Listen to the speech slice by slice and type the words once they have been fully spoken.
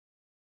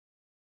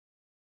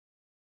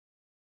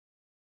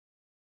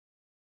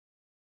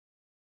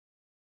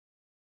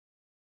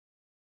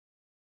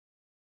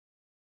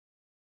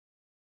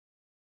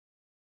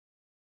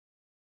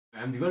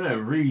I'm going to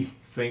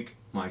rethink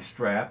my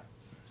strap.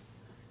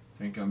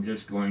 I think I'm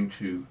just going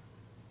to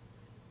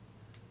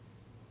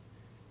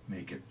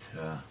make it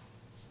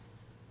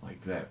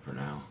like that for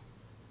now.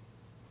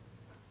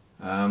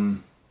 I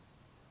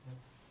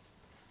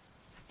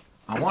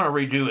want to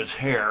redo his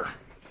hair,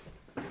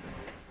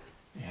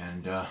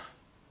 and I'm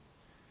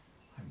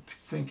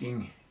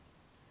thinking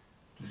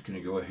just going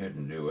to go ahead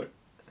and do it.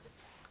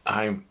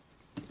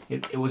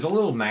 It was a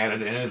little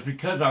matted, and it's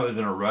because I was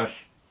in a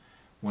rush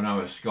when I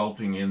was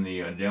sculpting in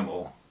the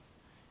demo,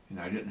 and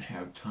I didn't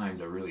have time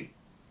to really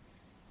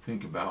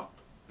think about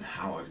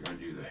how I was going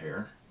to do the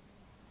hair.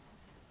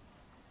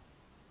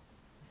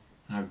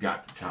 I've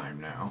got the time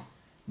now.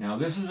 Now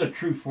this is a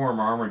true form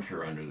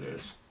armature under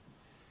this,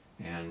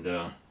 and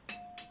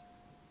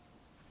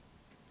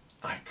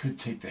I could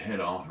take the head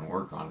off and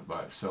work on it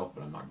by itself,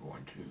 but I'm not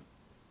going to.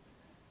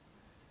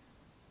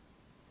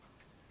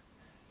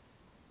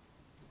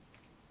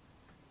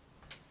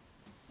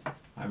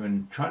 I've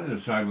been trying to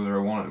decide whether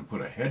I wanted to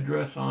put a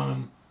headdress on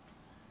him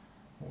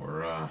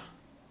or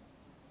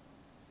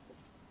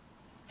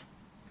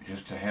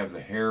just to have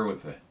the hair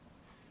with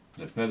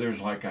the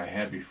feathers like I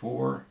had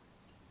before.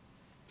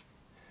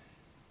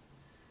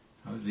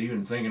 I was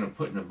even thinking of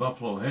putting a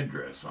buffalo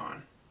headdress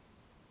on,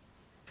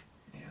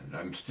 and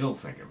I'm still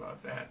thinking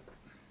about that.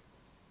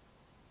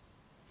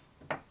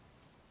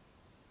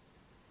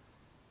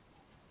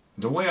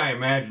 The way I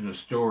imagine the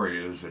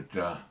story is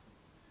that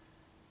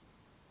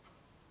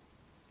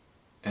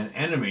an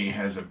enemy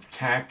has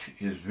attacked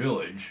his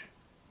village,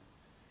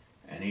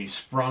 and he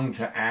sprung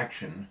to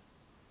action,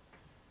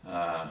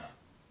 and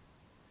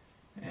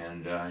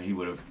he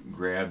would have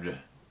grabbed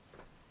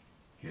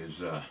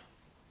his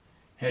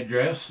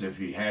headdress if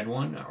he had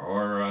one,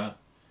 or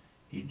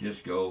he'd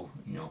just go,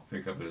 you know,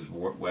 pick up his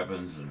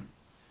weapons, and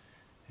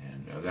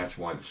that's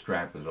why the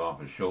strap is off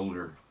his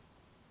shoulder.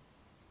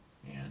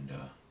 And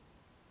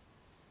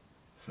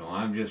so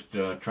I'm just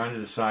trying to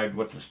decide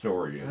what the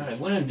story is. I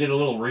went and did a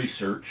little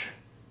research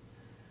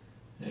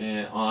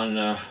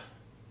on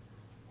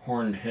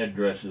horned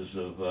headdresses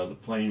of the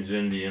Plains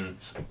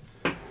Indians,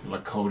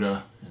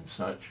 Lakota, and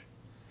such.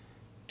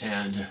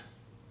 And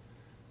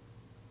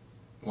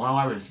while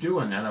I was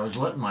doing that, I was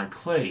letting my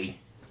clay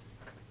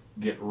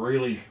get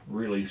really,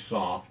 really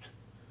soft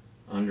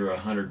under a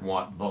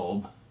 100-watt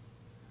bulb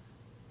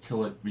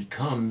till it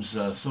becomes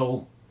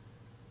so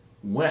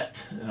wet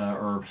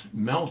or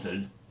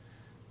melted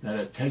that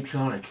it takes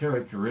on a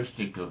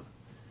characteristic of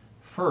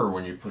fur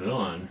when you put it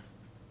on.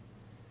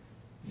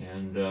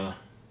 And of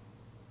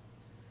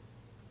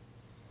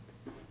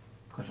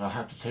course I'll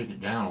have to take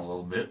it down a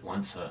little bit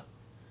once I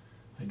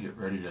get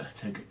ready to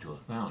take it to a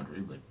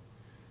foundry, but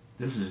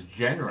this is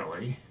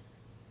generally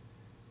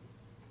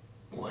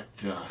what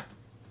the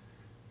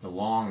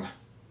long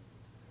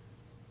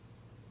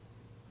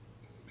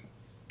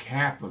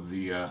cap of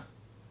the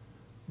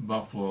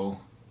buffalo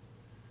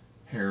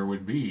hair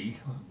would be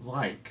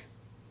like.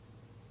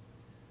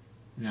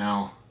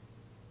 Now,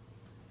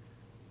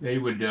 they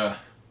would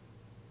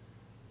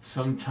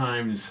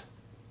sometimes,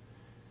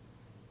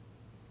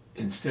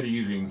 instead of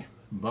using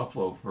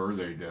buffalo fur,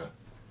 they'd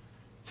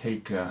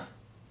take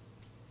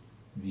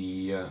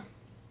the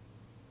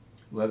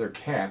leather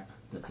cap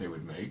that they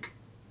would make,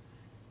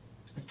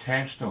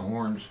 attach the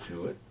horns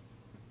to it.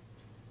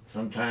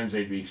 Sometimes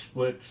they'd be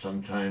split,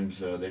 sometimes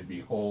they'd be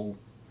whole.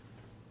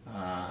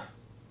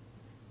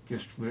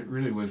 Just it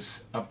really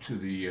was up to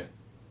the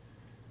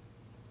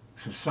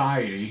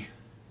society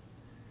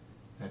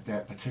that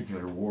that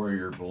particular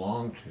warrior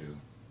belonged to.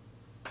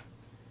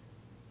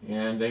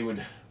 And they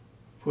would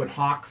put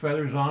hawk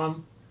feathers on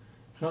them.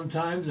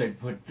 Sometimes they'd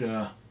put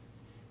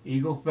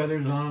eagle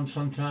feathers on them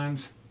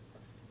sometimes.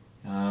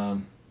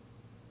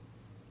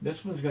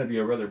 This one's going to be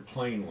a rather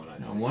plain one.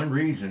 Now, one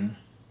reason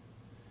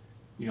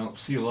you don't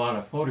see a lot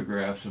of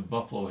photographs of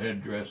buffalo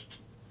head-dressed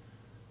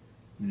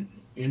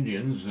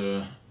Indians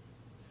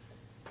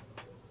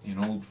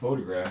in old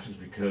photographs is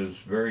because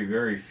very,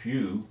 very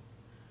few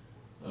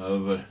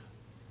of a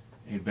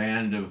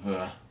band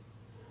of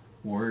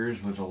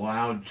warriors was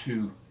allowed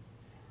to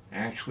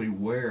actually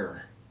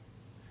wear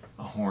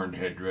a horned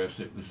headdress.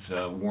 It was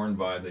worn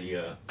by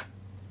the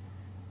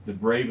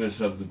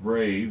bravest of the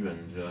brave,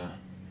 and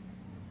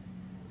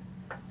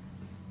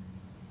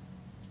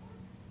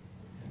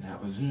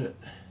that was it.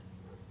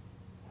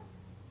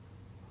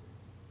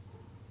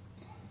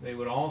 They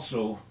would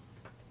also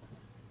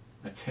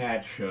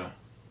attach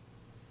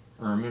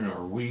ermine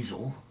or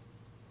weasel,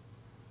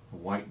 a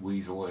white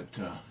weasel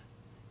that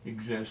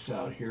exists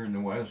out here in the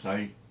West.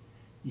 I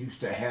used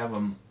to have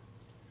them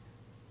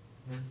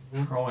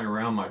crawling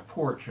around my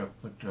porch up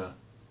at the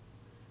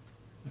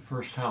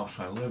first house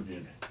I lived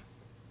in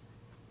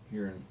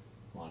here in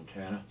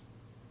Montana.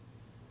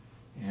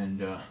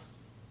 And in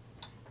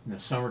the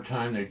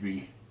summertime they'd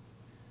be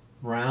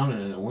brown,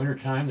 and in the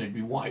wintertime they'd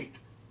be white.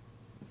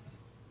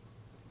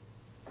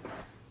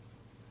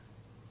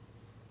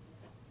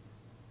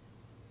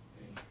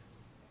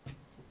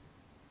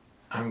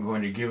 I'm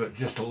going to give it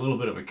just a little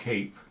bit of a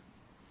cape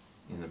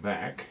in the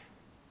back.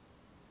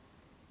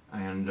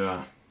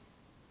 And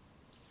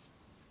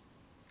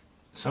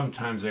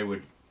sometimes they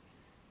would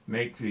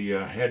make the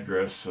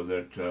headdress so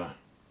that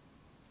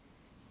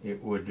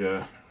it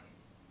would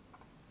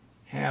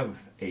have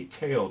a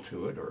tail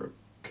to it, or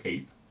a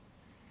cape,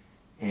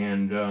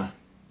 and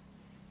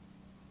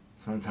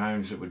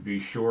sometimes it would be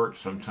short,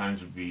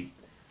 sometimes it would be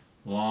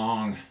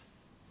long,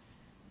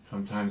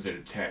 sometimes they'd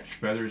attach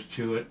feathers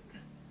to it,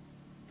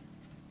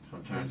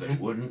 sometimes they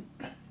wouldn't.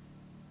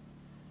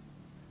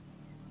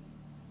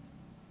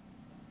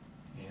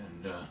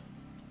 And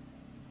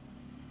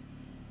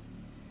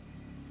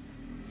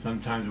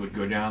sometimes it would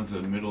go down to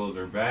the middle of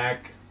their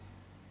back,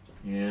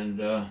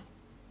 and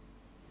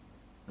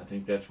I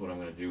think that's what I'm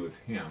going to do with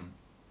him.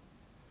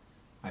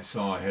 I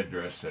saw a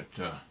headdress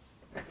that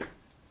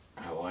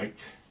I liked.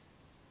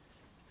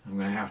 I'm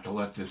going to have to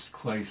let this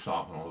clay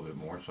soften a little bit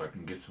more so I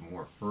can get some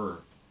more fur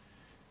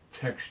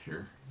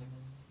texture.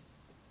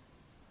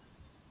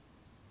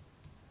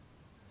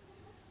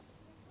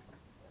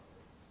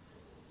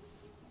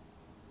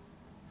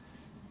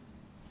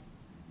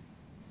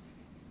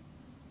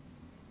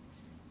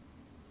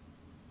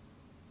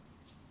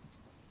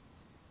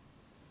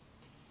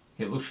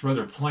 It looks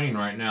rather plain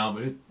right now,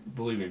 but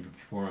believe me,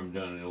 before I'm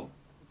done, it'll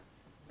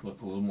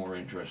look a little more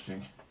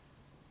interesting.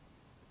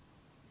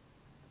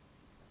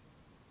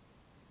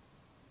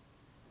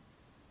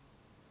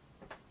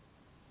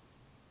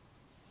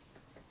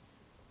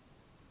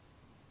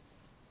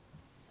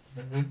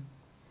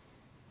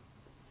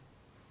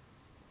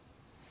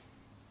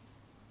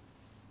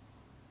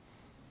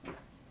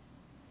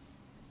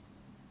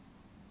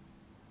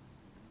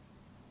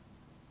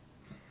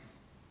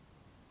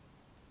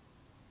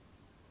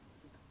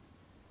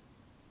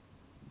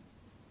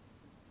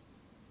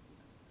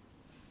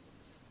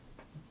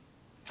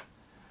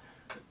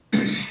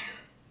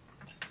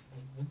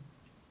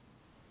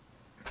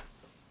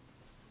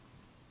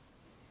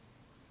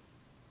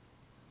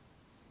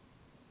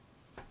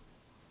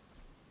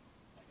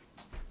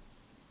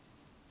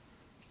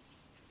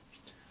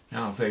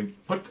 Now, if they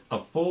put a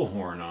full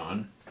horn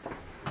on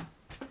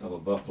of a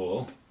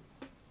buffalo,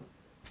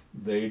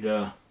 they'd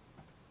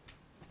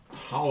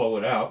hollow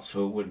it out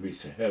so it wouldn't be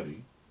so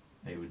heavy.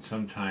 They would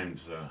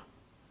sometimes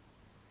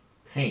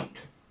paint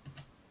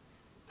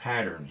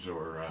patterns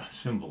or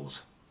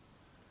symbols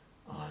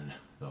on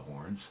the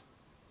horns.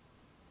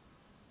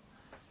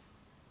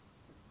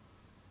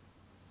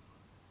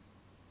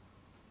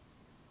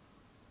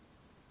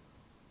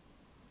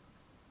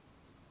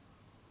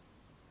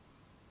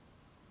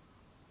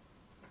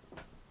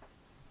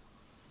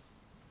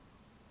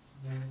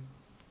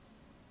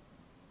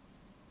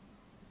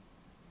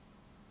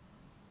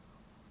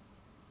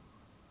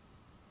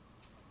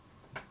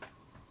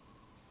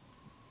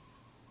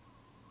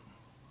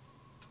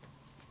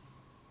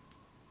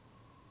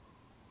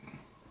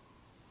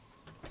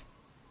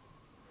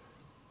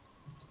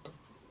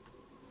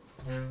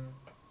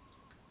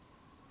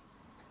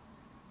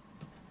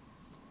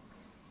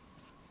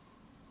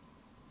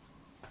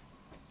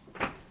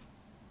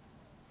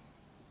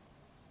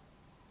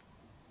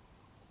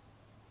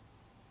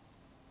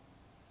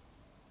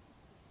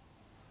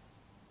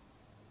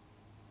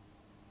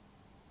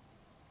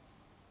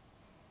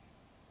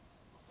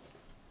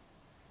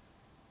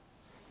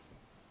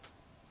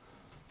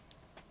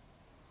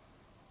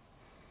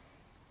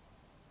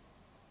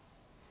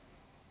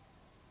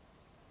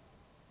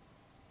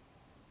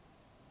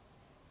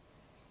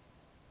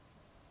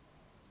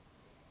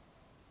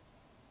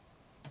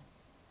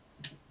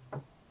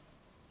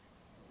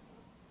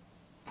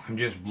 I'm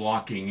just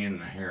blocking in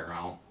the hair.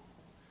 I'll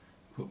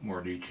put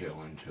more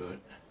detail into it.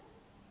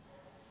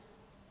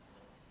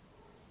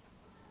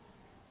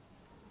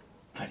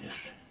 I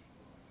just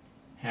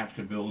have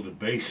to build a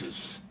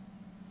basis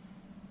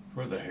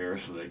for the hair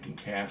so they can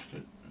cast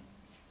it.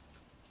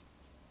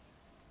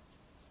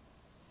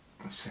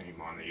 Same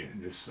on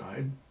this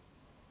side.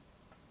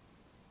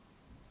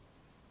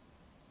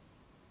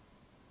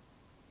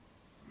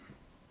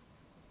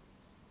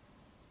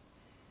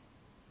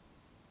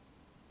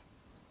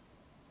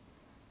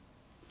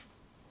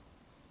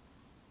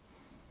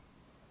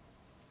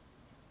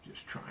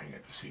 Just trying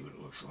it to see what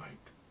it looks like.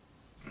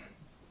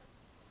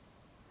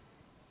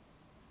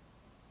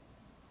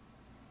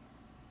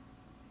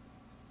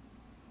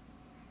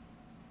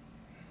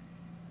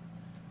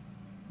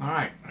 All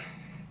right,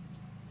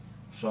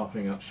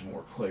 softening up some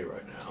more clay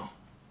right now.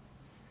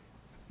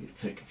 It'll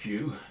take a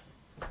few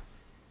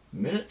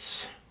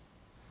minutes.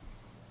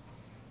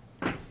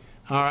 All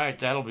right,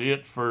 that'll be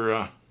it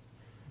for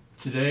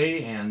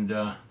today. And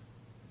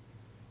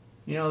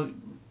you know,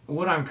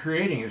 what I'm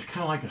creating is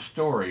kind of like a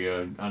story,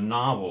 a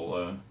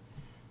novel,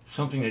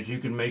 something that you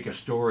can make a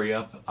story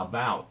up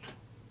about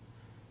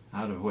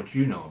out of what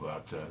you know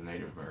about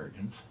Native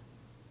Americans.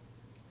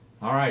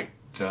 All right,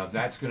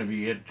 that's going to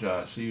be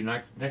it. See you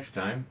next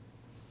time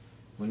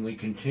when we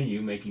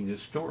continue making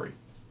this story.